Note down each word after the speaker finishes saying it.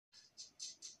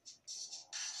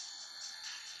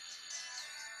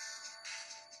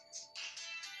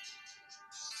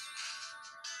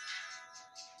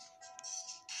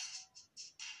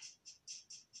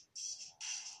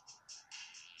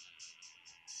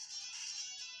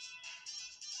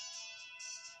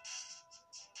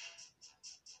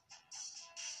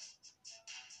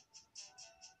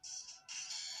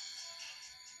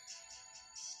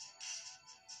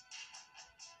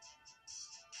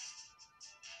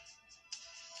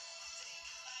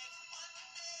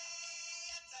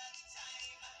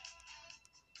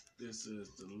This is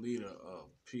the leader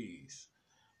of Peace,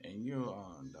 and you're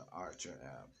on the Archer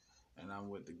app. And I'm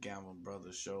with the Gamble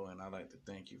Brothers Show, and I'd like to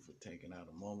thank you for taking out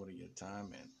a moment of your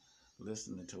time and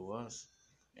listening to us.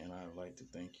 And I'd like to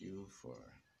thank you for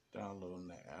downloading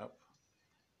the app.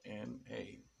 And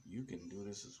hey, you can do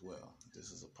this as well.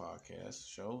 This is a podcast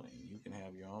show, and you can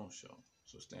have your own show.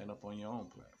 So stand up on your own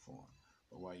platform.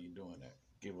 But while you're doing that,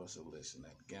 give us a listen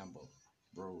at Gamble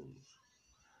Bros.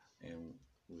 And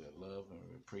we love and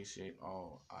we appreciate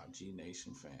all our G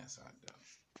Nation fans out there.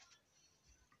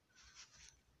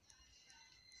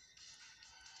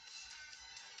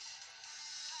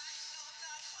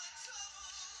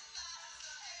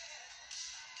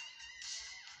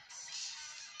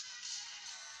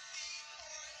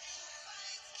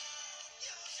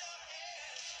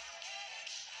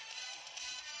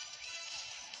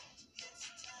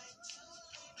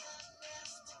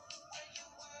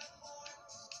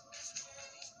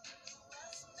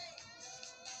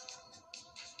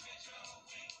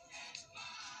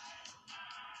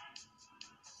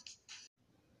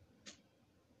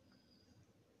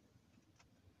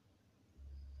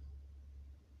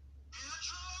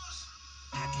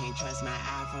 I can't trust my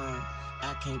iPhone.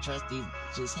 I can't trust these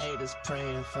just haters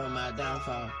praying for my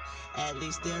downfall. At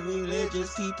least they're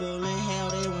religious people in hell,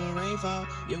 they want rainfall.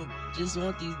 Yo, just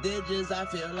want these digits. I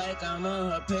feel like I'm on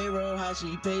her payroll. How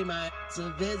she pay my ass a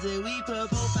visit. We put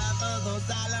 4-5 phones on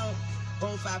silent.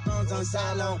 4-5 phones on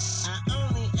silent. I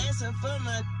only answer for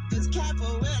my cause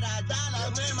Capper with a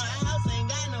dollar. When my house ain't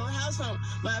got no house phone.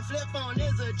 My flip phone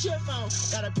is a chip phone.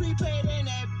 Got a prepaid in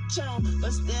that on,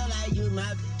 but still I use my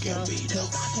phone.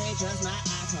 Cause I can't trust my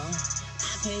iPhone.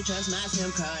 I can't trust my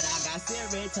SIM card. I got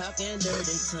Siri talking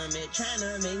dirty to me, trying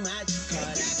to make my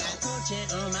card. I got coaching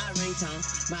on my ringtone,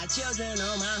 my children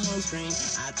on my home screen.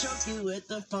 I choke you with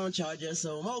the phone charger,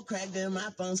 so more crack than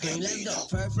my phone screen. Let's go.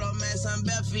 First floor man, some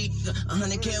bare feet.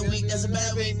 100K a week, that's a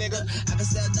bad week, nigga. I can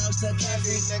sell dogs to cat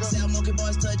freaks, sell monkey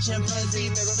boys to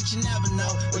chimpanzees. But you never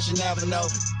know, what you never know.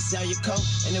 Sell your coat,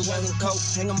 and it wasn't coke.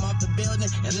 Hang them off the building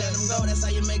and let them go. That's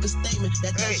how you make a statement.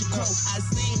 That's your quote. I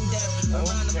seen that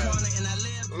around the corner and I live.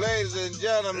 Ladies and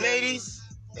gentlemen. Ladies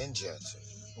and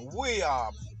gentlemen. We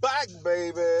are back,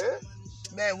 baby.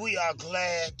 Man, we are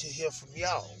glad to hear from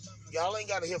y'all. Y'all ain't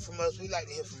got to hear from us. We like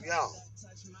to hear from y'all.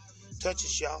 Touch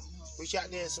us, y'all. Reach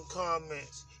out there in some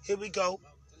comments. Here we go.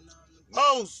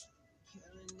 Host,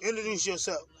 introduce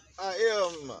yourself. I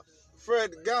am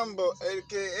Fred Gamble,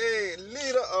 a.k.a.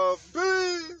 leader of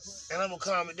Peace. And I'm going to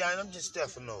calm it down. I'm just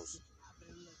Stephanos.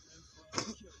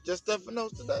 Just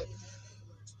Stephanos today?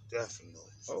 Stephanos.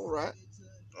 All right.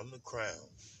 I'm the crown.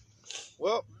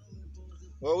 Well,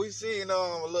 we've seen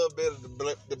a little bit of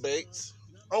the debates.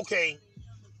 Okay.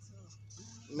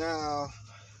 Now,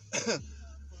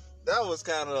 that was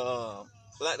kind of,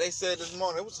 like they said this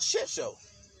morning, it was a shit show.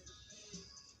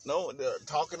 No, they're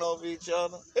talking over each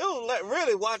other. It was like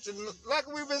really watching, like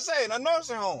we've been saying, a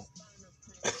nursing home.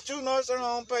 Two nursing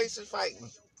home patients fighting.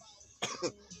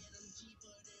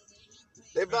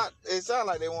 It sounds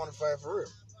like they want to fight for real.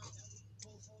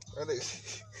 And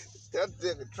that's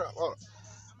Jimmy Trump. Hold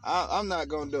on. I'm not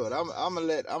gonna do it. I'm gonna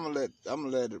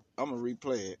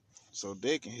replay it so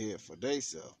they can hear it for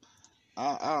themselves.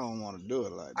 I don't want to do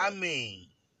it like that. I mean,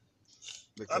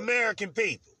 American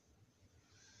people.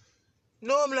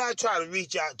 Normally I try to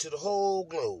reach out to the whole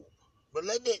globe. But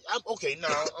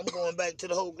I'm going back to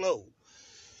the whole globe.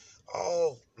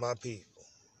 All my people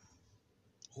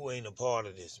who ain't a part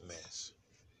of this mess.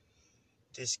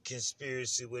 This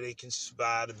conspiracy where they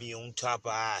conspire to be on top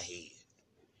of our head.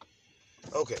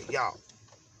 Okay, y'all.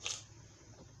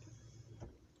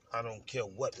 I don't care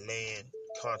what land,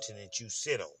 continent you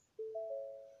sit on.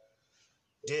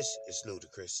 This is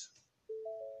ludicrous.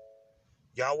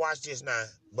 Y'all watch this now,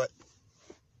 but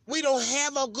we don't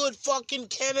have a good fucking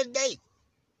candidate.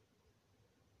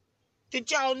 Did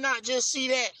y'all not just see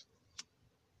that?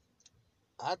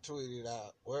 I tweeted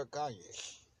out, where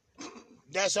Kanye?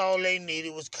 That's all they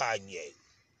needed was Kanye.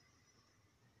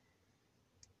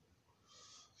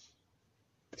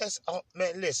 That's all,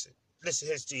 man, listen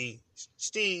here, Steve.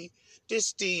 This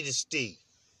Steve is Steve,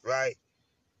 right?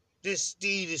 This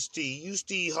Steve is Steve. You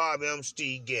Steve Harvey, I'm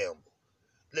Steve Gamble.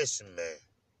 Listen, man.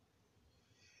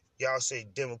 Y'all say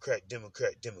Democrat.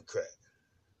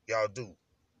 Y'all do.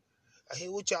 I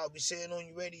hear what y'all be saying on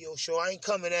your radio show. I ain't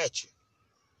coming at you.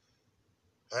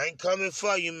 I ain't coming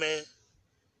for you, man.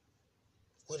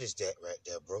 What is that right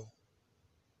there, bro?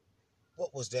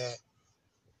 What was that?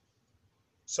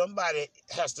 Somebody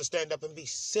has to stand up and be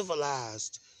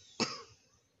civilized.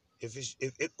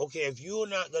 If you're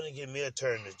not gonna give me a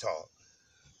turn to talk,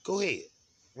 go ahead,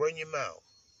 run your mouth.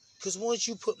 Because once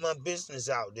you put my business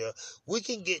out there, we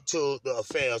can get to the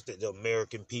affairs that the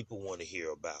American people want to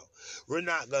hear about. We're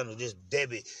not going to just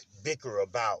bicker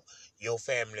about your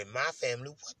family, my family.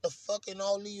 What the fuck and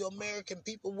all these American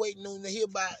people waiting on to hear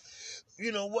about,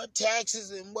 what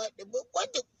taxes and what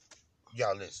the...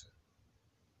 Y'all listen.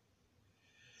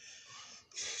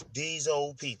 These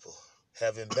old people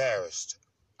have embarrassed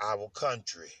our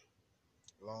country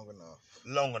Long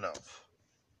enough.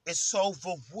 It's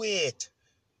over with.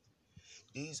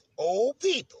 These old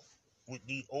people with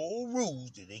these old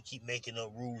rules that they keep making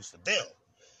up rules for them.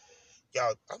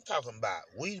 Y'all, I'm talking about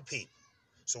we the people.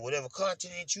 So whatever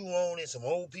continent you own and some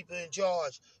old people in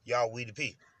charge, y'all we the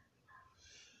people.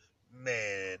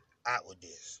 Man, out with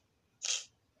this.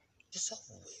 It's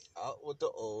over with. Out with the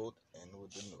old and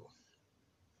with the new.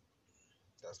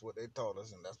 That's what they taught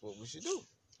us, and that's what we should do.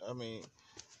 I mean,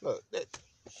 look,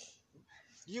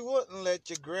 you wouldn't let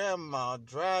your grandma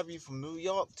drive you from New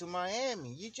York to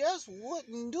Miami. You just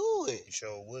wouldn't do it. You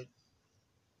sure would?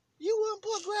 You wouldn't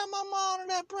put grandmama under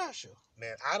that pressure.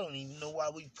 Man, I don't even know why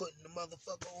we putting the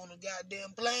motherfucker on a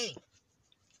goddamn plane.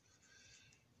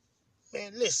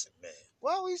 Man, listen, man.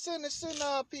 Why we sending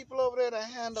our people over there to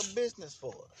handle business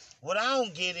for us? What I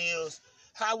don't get is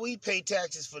how we pay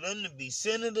taxes for them to be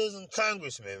senators and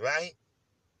congressmen, right?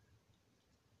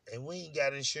 And we ain't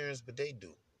got insurance, but they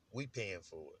do. We paying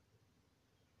for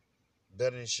it.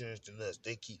 Better insurance than us.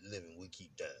 They keep living, we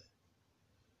keep dying.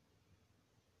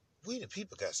 We the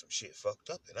people got some shit fucked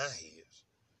up in our heads.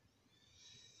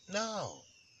 No.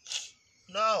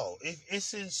 If it's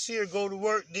sincere, go to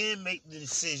work, then make the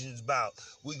decisions about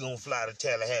we gonna fly to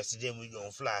Tallahassee, then we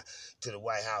gonna fly to the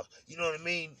White House. You know what I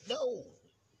mean? No.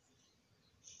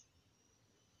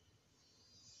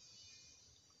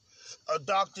 A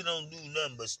doctor don't do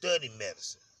nothing but study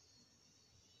medicine.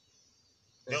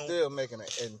 And still making an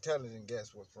intelligent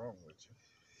guess what's wrong with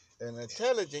you. An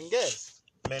intelligent guess.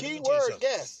 Man, keyword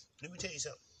guess. Let me tell you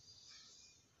something.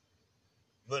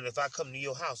 But if I come to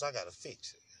your house, I gotta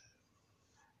fix it.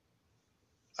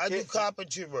 I do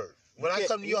carpentry work. When I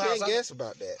come to your house, you can't guess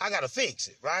about that. I gotta fix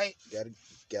it, right?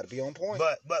 Gotta be on point.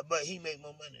 But he make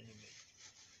more money than me.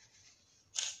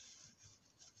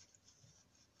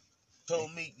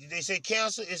 Told me, they say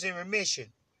cancer is in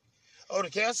remission. Oh, the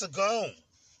cancer gone.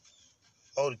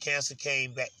 Oh, the cancer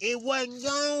came back. It wasn't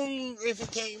gone if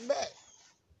it came back.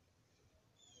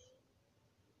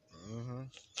 Mm-hmm.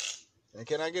 And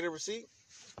can I get a receipt?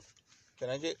 Can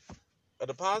I get a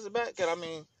deposit back?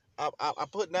 I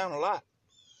put down a lot.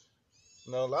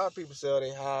 A lot of people sell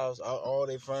their house, all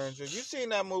their furniture. You seen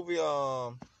that movie,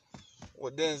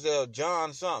 with Denzel,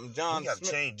 John something, John Smith? We gotta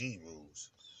Smith. change these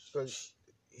rules. Because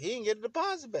he didn't get a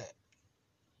deposit back.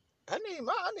 I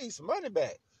need some money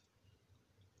back.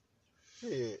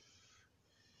 Shit.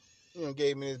 You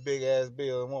gave me this big ass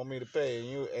bill and want me to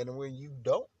pay, and when you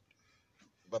don't,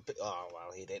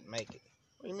 he didn't make it.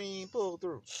 What do you mean he pulled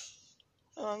through?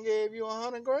 I done gave you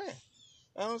 $100,000.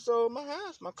 I done sold my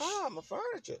house, my car, my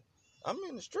furniture. I'm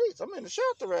in the streets. I'm in the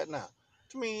shelter right now.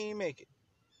 What you mean he didn't make it?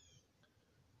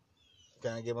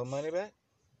 Can I get my money back?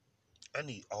 I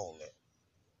need all that.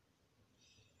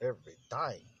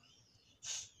 Everything.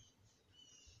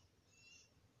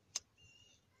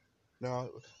 Now,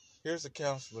 here's a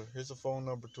counselor. Here's a phone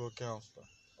number to a counselor.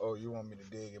 Oh, you want me to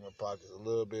dig in my pockets a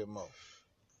little bit more?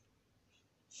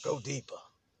 Go deeper.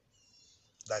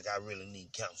 Like I really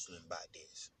need counseling about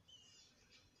this.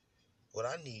 What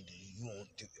I need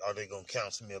are they gonna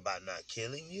counsel me about not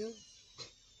killing you?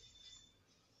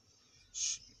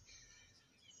 Shit.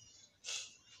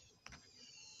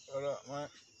 What up, man?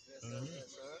 Mm-hmm.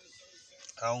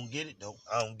 I don't get it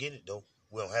though.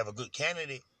 We don't have a good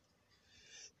candidate.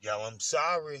 Y'all, I'm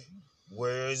sorry.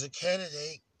 Where is a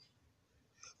candidate?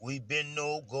 We've been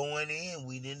going in.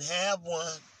 We didn't have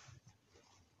one.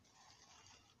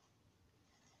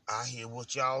 I hear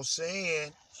what y'all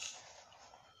saying.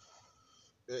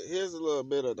 Here's a little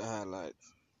bit of the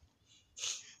highlights.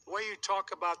 The way you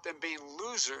talk about them being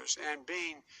losers and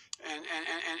being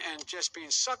and just being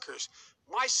suckers.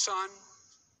 My son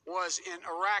was in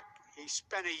Iraq. He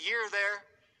spent a year there.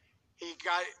 He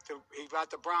got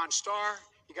the Bronze Star.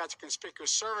 He got the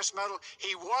Conspicuous Service Medal.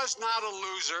 He was not a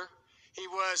loser. He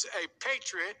was a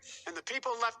patriot, and the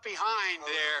people left behind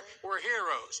there were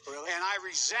heroes. Really? And I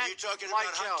resent. Are you talking like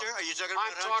about Hunter? Are you talking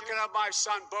about I'm talking about my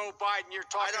son, Bo Biden. You're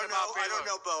talking about I don't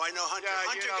know Bo. I know Hunter.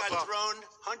 Yeah,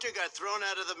 Hunter got thrown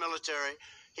out of the military.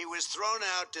 He was thrown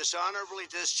out, dishonorably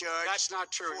discharged. That's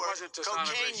not true. It wasn't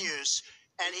dishonorably. Cocaine use.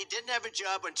 And he didn't have a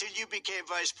job until you became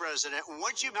vice president.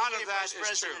 Once you None became of that vice is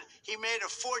president, true. he made a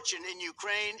fortune in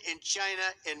Ukraine, in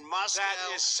China, in Moscow,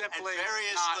 That is simply and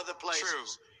various not other places. true.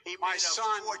 He My made son,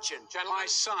 a fortune. my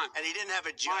son, And he didn't have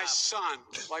a job. my son,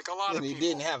 like a lot And of he people,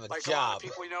 didn't have a like job. a lot of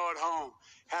people we know at home,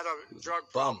 had a drug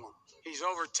bum. problem. He's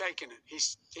overtaken it.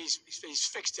 He's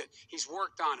fixed it. He's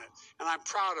worked on it, and I'm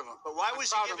proud of him. But why I'm was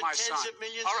he proud of given my tens son. of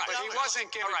millions All right, of but he dollars? wasn't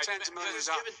given All right, tens of millions he was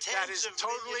of dollars. given That tens is of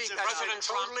totally, millions of that's dollars.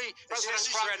 totally, President it's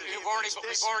Trump, discredited.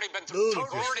 we've already been through.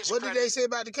 Ludicrous. What did they say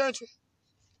about the country?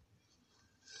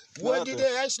 What did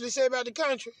they actually say about the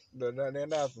country? They're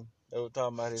nothing. They were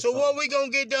talking about his So son. what we gonna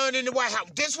get done in the White House?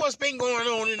 This what's been going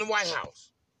on in the White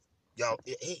House. Y'all,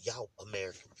 hey, y'all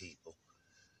American people.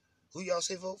 Who y'all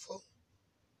say vote for?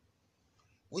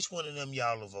 Which one of them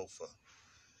y'all will vote for?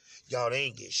 Y'all, they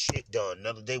ain't get shit done.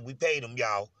 Another day we paid them,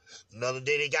 y'all. Another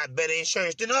day they got better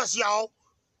insurance than us, y'all.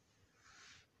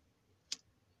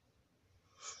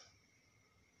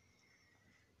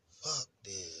 Fuck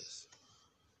this.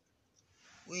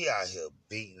 We out here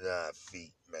beating our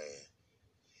feet, man.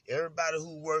 Everybody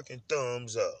who working,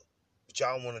 thumbs up. But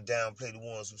y'all want to downplay the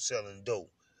ones who selling dope.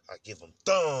 I give them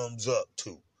thumbs up,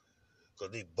 too.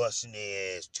 Because they busting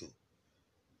their ass, too.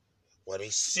 While they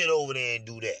sit over there and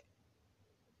do that.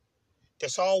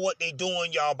 That's all what they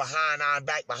doing, y'all, behind our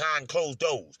back, behind closed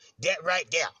doors. That right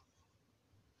there.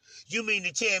 You mean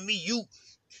to tell me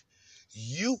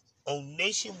you on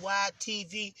nationwide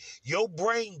TV, your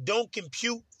brain don't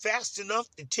compute fast enough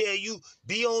to tell you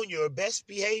be on your best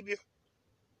behavior?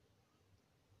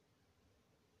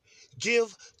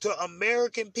 Give to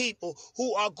American people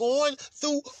who are going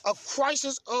through a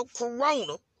crisis of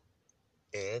corona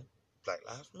and Black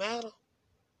Lives Matter.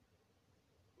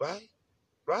 Right?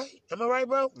 Right? Am I right,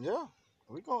 bro? Yeah.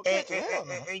 We gonna catch hell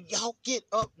now. And y'all get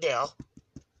up there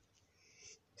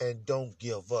and don't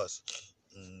give us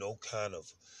no kind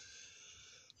of,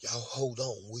 y'all hold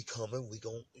on, we coming, we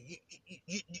gon',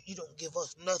 you don't give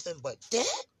us nothing but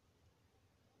that?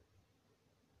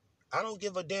 I don't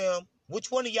give a damn which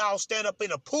one of y'all stand up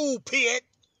in a pool pit,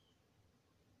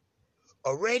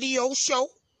 a radio show,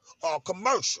 or a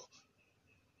commercial.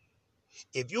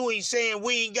 If you ain't saying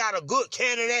we ain't got a good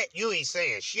candidate, you ain't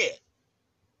saying shit.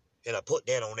 And I put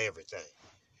that on everything.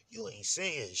 You ain't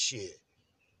saying shit.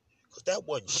 Because that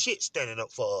wasn't shit standing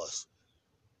up for us.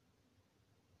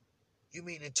 You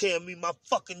mean to tell me my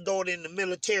fucking daughter in the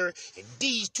military and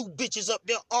these two bitches up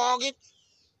there arguing?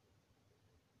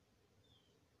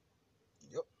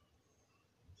 Yep.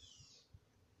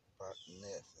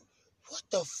 Nothing. What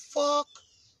the fuck?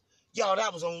 Y'all,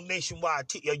 that was on nationwide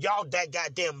TV. Y'all that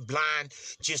goddamn blind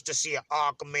just to see an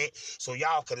argument so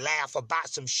y'all can laugh about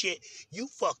some shit. You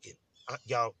fucking,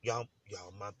 y'all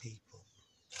my people.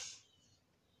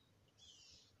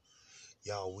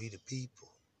 Y'all, we the people.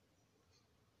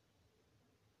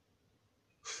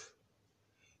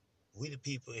 We the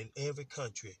people in every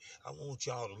country. I want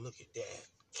y'all to look at that.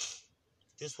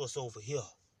 This what's over here.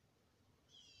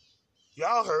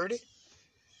 Y'all heard it.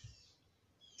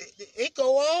 It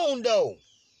go on, though.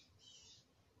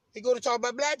 It go to talk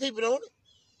about black people, don't it?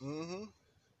 Mm-hmm.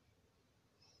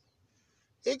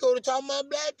 It go to talk about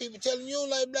black people, telling you don't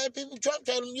like black people. Trump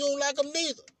telling you don't like them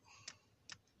neither.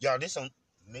 Y'all, this on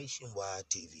nationwide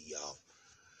TV, y'all.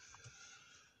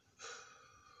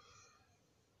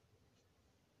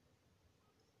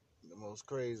 The most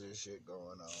craziest shit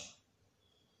going on.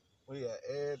 We got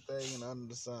everything under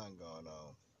the sun going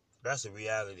on. That's a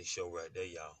reality show right there,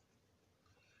 y'all.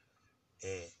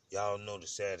 And y'all know the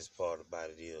saddest part about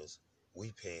it is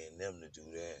we paying them to do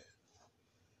that.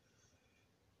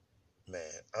 Man,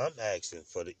 I'm asking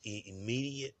for the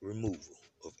immediate removal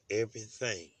of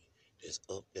everything that's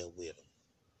up there with them.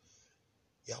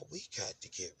 Y'all, we got to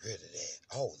get rid of that.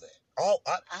 All that.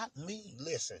 I mean,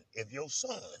 listen, if your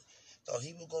son thought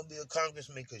he was going to be a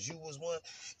congressman because you was one,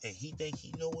 and he think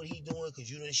he know what he doing because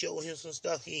you done show him some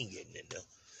stuff, he ain't getting in there.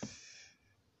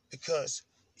 Because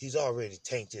he's already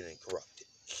tainted and corrupted.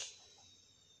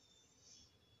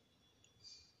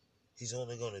 He's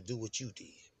only going to do what you did.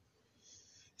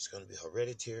 It's going to be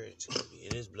hereditary. It's going to be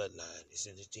in his bloodline. It's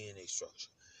in his DNA structure.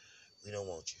 We don't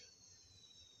want you.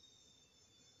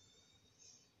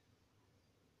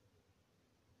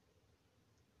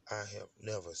 I have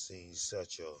never seen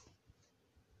such a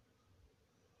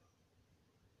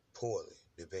poorly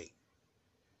debate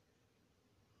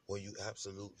where you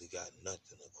absolutely got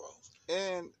nothing across.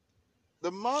 And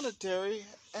the monetary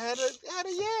had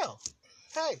a yell.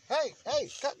 Hey,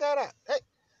 cut that out. Hey,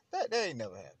 that ain't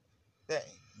never happened. That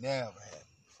ain't never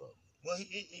happened before. Well,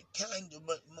 it kind of,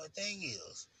 but my thing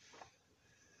is,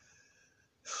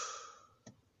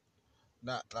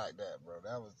 not like that, bro.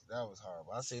 That was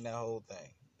horrible. I seen that whole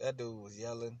thing. That dude was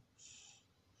yelling.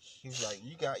 He's like,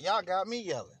 y'all got me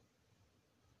yelling.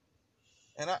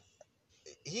 And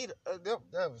it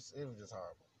was just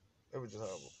horrible. It was just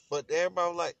horrible. But everybody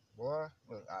was like, boy,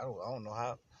 look, I don't know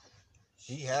how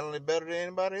he handled it better than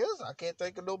anybody else. I can't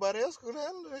think of nobody else could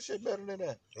handle that shit better than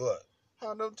that. What?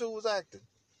 How them two was acting.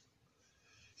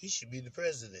 He should be the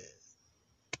president.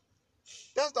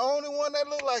 That's the only one that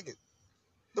looked like it.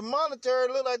 The monetary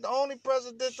looked like the only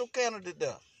presidential candidate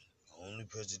there. Only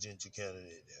presidential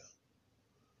candidate there.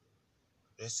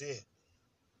 That's it.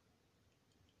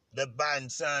 That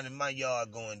Biden sign in my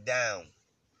yard going down.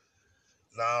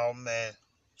 No, man.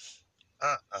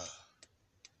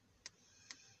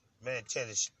 Man,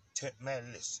 man,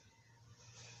 listen.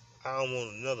 I don't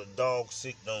want another dog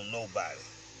sick on nobody.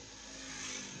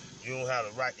 You don't have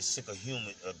the right to sick a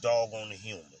dog on a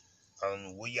human. I don't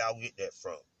know where y'all get that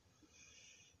from.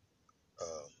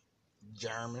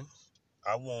 German.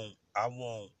 I want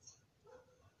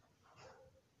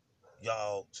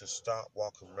y'all to stop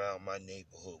walking around my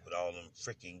neighborhood with all them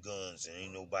freaking guns and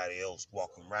ain't nobody else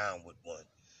walking around with one.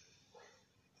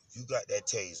 If you got that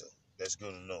taser, that's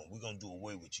good enough. We're going to do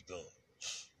away with your gun.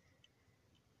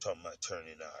 Talking about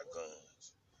turning our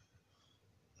guns.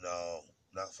 No,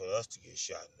 not for us to get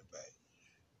shot in the back.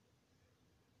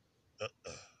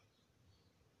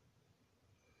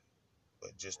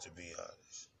 But just to be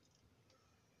honest,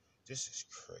 this is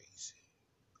crazy.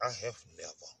 I have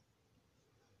never.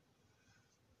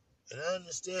 And I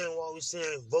understand why we're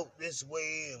saying vote this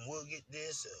way and we'll get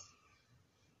this.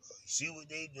 See what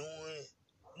they doing?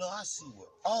 No, I see what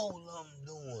all of them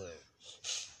doing.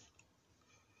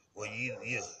 Well, you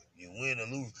win or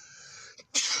lose.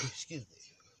 Excuse me.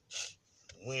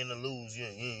 Win or lose, you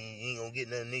ain't gonna get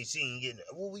nothing they see and get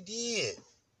nothing. What we did.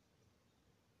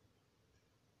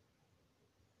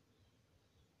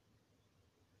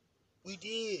 We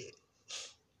did.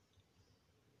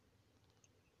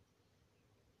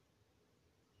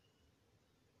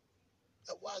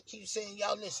 That's why I keep saying,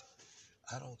 y'all listen.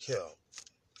 I don't care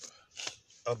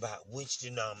about which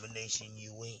denomination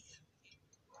you in.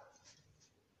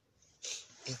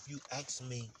 If you ask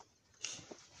me,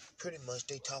 pretty much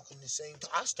they talking the same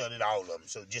time. I studied all of them,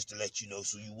 so just to let you know,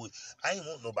 so you would. I ain't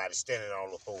want nobody standing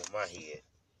all up over my head.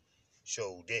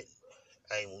 Sure didn't.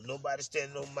 I ain't want nobody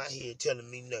standing over my head telling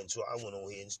me nothing, so I went on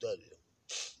here and studied them.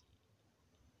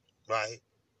 Right?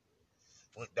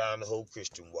 Went down the whole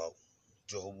Christian walk.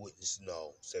 Jehovah's Witness and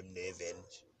all. Seventh-day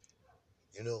Adventist.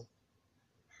 You know?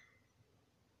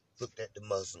 Looked at the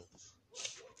Muslims.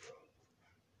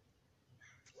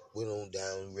 Went on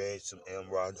down and read some M.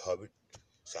 Ron Hubbard.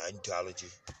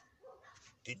 Scientology.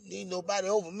 Didn't need nobody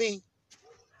over me.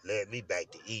 Led me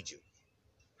back to Egypt.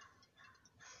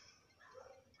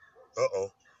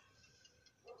 Uh-oh.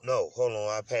 No, hold on,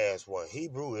 I passed one.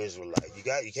 Hebrew Israelite. You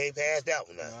can't pass that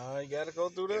one now. No, you gotta go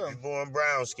through If them. you're born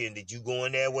brown skinned, did you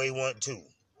going that way one too?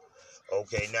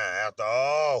 Okay, now after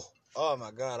all. Oh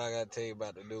my God, I gotta tell you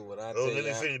about the dude. What I Oh, tell let me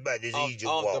you finish about this off, Egypt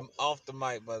off walk. off the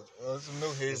mic, but some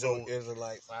new Hebrew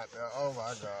Israelites out there. Oh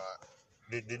my God.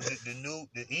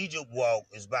 The Egypt walk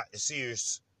is about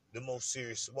the most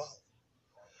serious walk.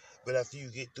 But after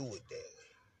you get through with that,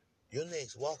 your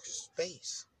next walk is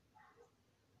space.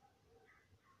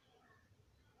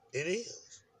 It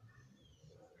is.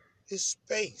 It's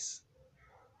space.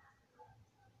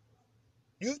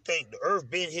 You think the earth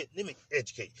been here? Let me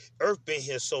educate. Earth been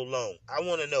here so long. I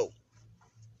want to know.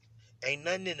 Ain't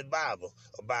nothing in the Bible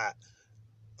about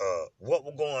what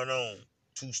was going on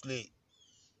too slick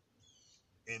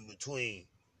in between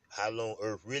how long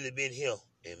earth really been here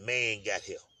and man got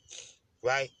here.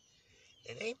 Right?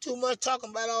 And ain't too much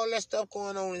talking about all that stuff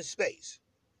going on in space.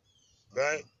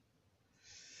 Right?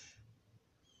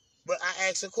 But I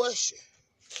ask a question.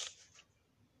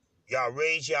 Y'all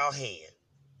raise y'all hand.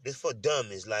 This for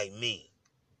dummies like me.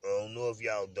 I don't know if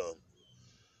y'all dumb.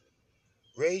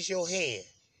 Raise your hand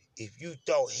if you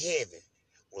thought heaven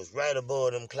was right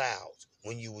above them clouds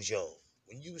when you was young.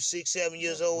 When you was 6, 7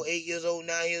 years old, 8 years old,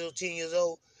 9 years old, 10 years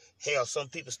old, hell, some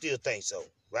people still think so,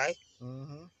 right?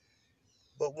 Mm-hmm.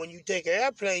 But when you take an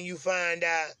airplane, you find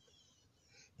out,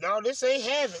 no, this ain't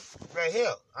heaven right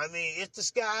here. I mean, it's the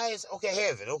skies. Okay,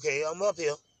 heaven. Okay, I'm up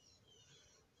here.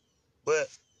 But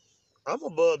I'm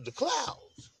above the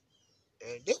clouds.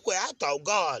 And this where I thought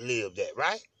God lived at,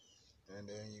 right? And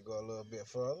then you go a little bit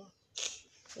further.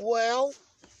 Well,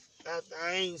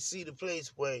 I ain't see the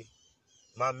place where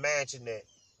my mansion that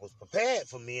was prepared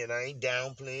for me, and I ain't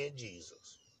downplaying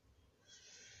Jesus.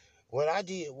 What I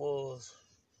did was,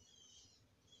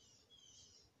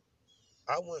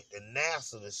 I went to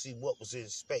NASA to see what was in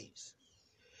space,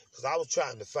 because I was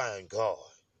trying to find God.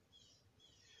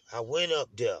 I went up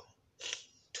there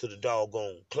to the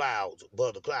doggone clouds,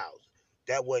 above the clouds.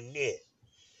 That wasn't it.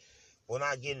 When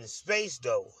I get in space,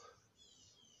 though,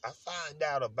 I find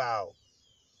out about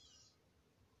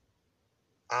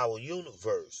our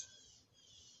universe.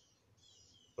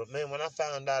 But man, when I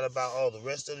found out about all the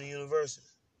rest of the universes,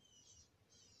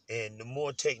 and the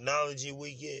more technology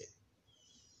we get,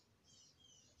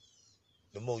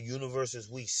 the more universes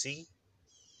we see,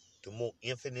 the more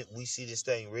infinite we see this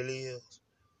thing really is.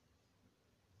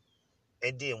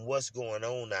 And then what's going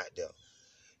on out there?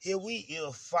 Here we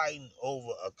are fighting over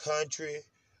a country,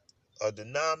 a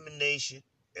denomination,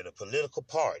 and a political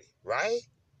party, right?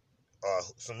 Or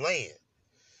some land.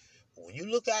 When you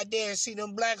look out there and see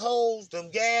them black holes, them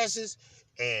gases,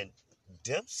 and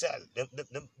them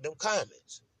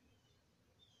comets,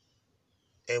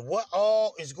 and what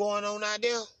all is going on out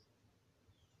there,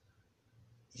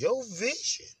 your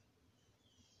vision.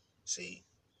 See,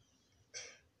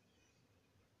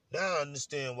 now I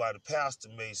understand why the pastor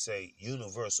may say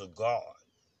universal God.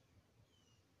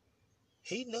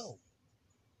 He know.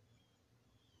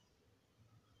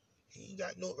 He ain't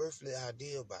got no earthly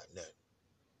idea about nothing.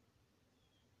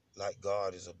 Like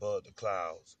God is above the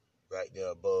clouds, right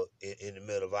there above, in the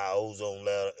middle of our ozone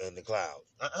layer and the clouds.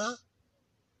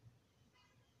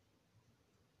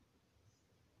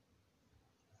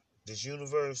 This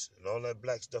universe and all that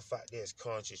black stuff out there is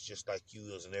conscious just like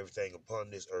you is, and everything upon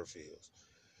this earth is.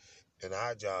 And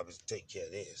our job is to take care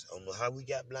of this. I don't know how we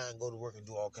got blind, go to work and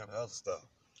do all kind of other stuff.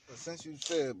 But since you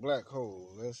said black hole,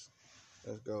 let's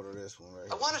go to this one right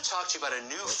here. I want to talk to you about a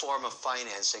new form of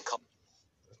financing called...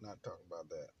 Let's not talk about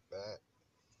that.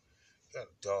 Got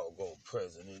a doggone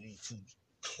president, these two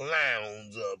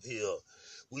clowns up here.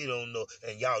 We don't know,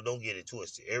 and y'all don't get it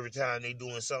twisted. Every time they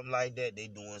doing something like that, they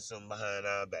doing something behind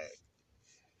our back.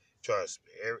 Trust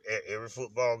me, every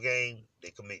football game, they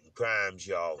committing crimes,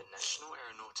 y'all. The National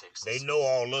Aeronautics... They know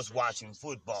all us watching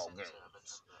football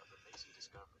games.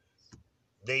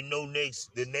 They know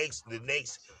the next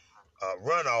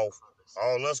runoff,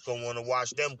 all us gonna want to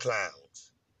watch them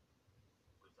clowns.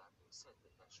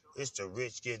 It's the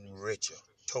rich getting richer,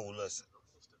 told us.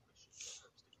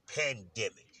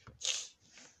 Pandemic.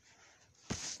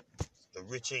 The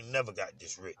rich ain't never got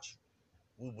this rich.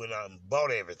 We went out and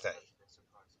bought everything.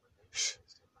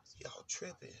 Y'all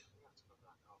tripping.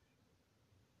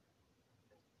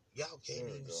 Y'all can't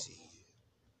even see it.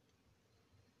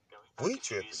 We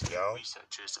tripping, y'all.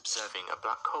 Researchers observing a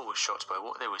black hole were shocked by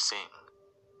what they were seeing.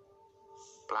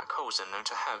 Black holes are known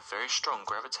to have very strong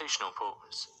gravitational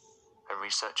pulls, and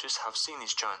researchers have seen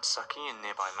these giants sucking in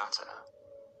nearby matter.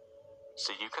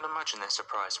 So you can imagine their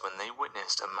surprise when they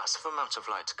witnessed a massive amount of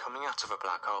light coming out of a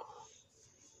black hole.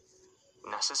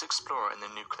 NASA's Explorer and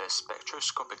the Nuclear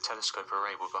Spectroscopic Telescope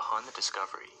array were behind the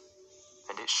discovery,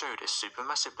 and it showed a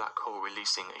supermassive black hole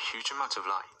releasing a huge amount of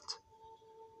light.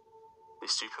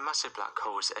 This supermassive black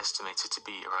hole is estimated to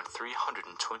be around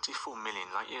 324 million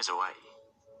light years away.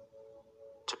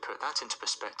 To put that into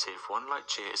perspective, one light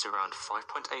year is around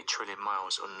 5.8 trillion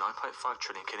miles or 9.5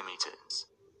 trillion kilometers.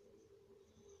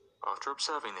 After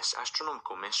observing this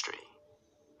astronomical mystery,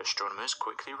 astronomers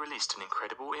quickly released an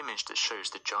incredible image that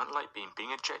shows the giant light beam being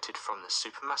ejected from the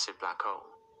supermassive black hole.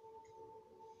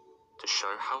 To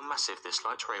show how massive this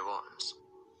light ray was,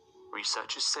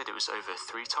 researchers said it was over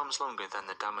 3 times longer than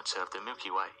the diameter of the Milky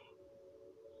Way.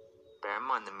 Bear in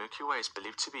mind the Milky Way is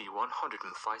believed to be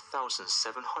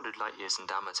 105,700 light years in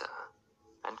diameter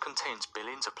and contains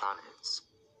billions of planets.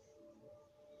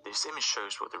 This image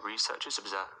shows what the researchers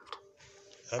observed,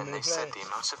 and they said the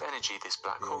amount of energy this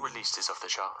black hole released is off the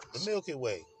charts. The Milky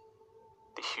Way.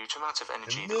 The huge amount of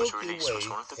energy that was released was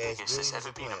one of the biggest that's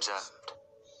ever been observed,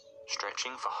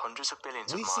 stretching for hundreds of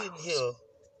billions of miles. We sitting here.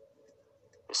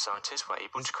 The scientists were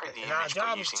able to create the image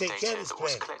by using data that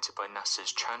was collected by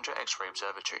NASA's Chandra X-ray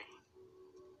Observatory.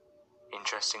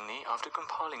 Interestingly, after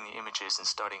compiling the images and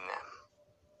studying them,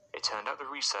 it turned out the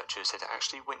researchers had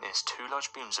actually witnessed 2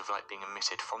 large beams of light being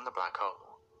emitted from the black hole.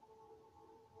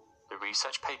 The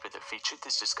research paper that featured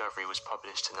this discovery was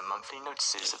published in the monthly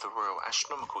notices of the Royal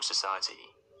Astronomical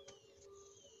Society.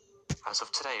 As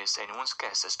of today, it's anyone's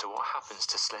guess as to what happens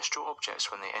to celestial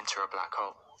objects when they enter a black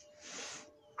hole.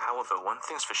 However, one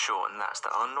thing's for sure, and that's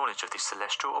that our knowledge of these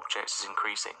celestial objects is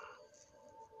increasing.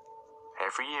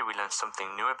 Every year we learn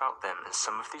something new about them, and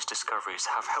some of these discoveries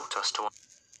have helped us to...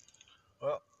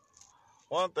 Well,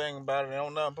 one thing about it, there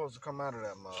ain't nothing supposed to come out of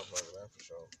that motherfucker, that's for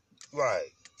sure.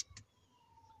 Right.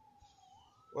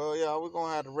 Well, y'all, we're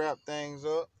going to have to wrap things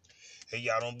up. Hey,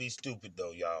 y'all, don't be stupid,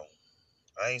 though, y'all.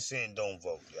 I ain't saying don't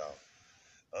vote, y'all.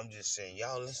 I'm just saying,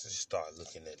 y'all, let's just start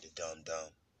looking at the dumb.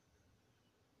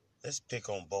 Let's pick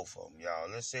on both of them, y'all.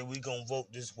 Let's say we gonna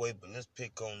vote this way, but let's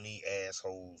pick on these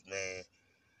assholes, man.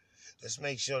 Let's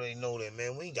make sure they know that,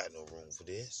 man, we ain't got no room for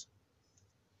this.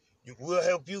 We'll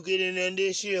help you get in there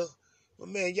this year. But,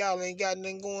 man, y'all ain't got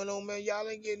nothing going on, man. Y'all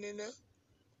ain't getting in there.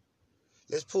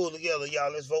 Let's pull together,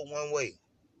 y'all. Let's vote one way.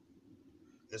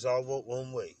 Let's all vote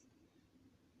one way.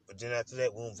 But then after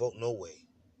that, we won't vote no way.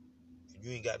 If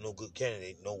you ain't got no good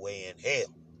candidate, no way in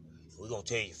hell. We're going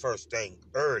to tell you first thing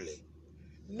early.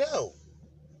 No.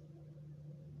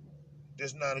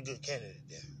 There's not a good candidate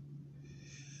there.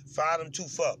 Fire them two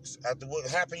fucks. After what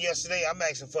happened yesterday, I'm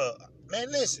asking for,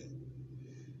 man, listen.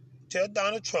 Tell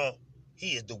Donald Trump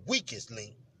he is the weakest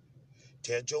link.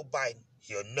 Tell Joe Biden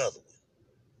he another one.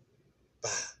 Bye.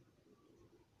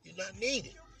 You're not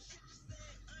needed.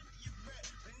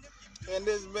 And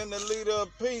this has been the leader of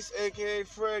peace, a.k.a.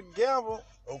 Fred Gamble.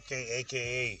 Okay,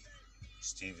 a.k.a.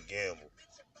 Stevie Gamble.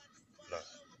 Nah.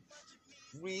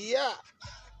 We out.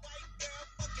 White girl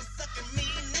fucking sucking me,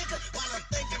 nigga, while I'm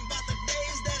thinking about the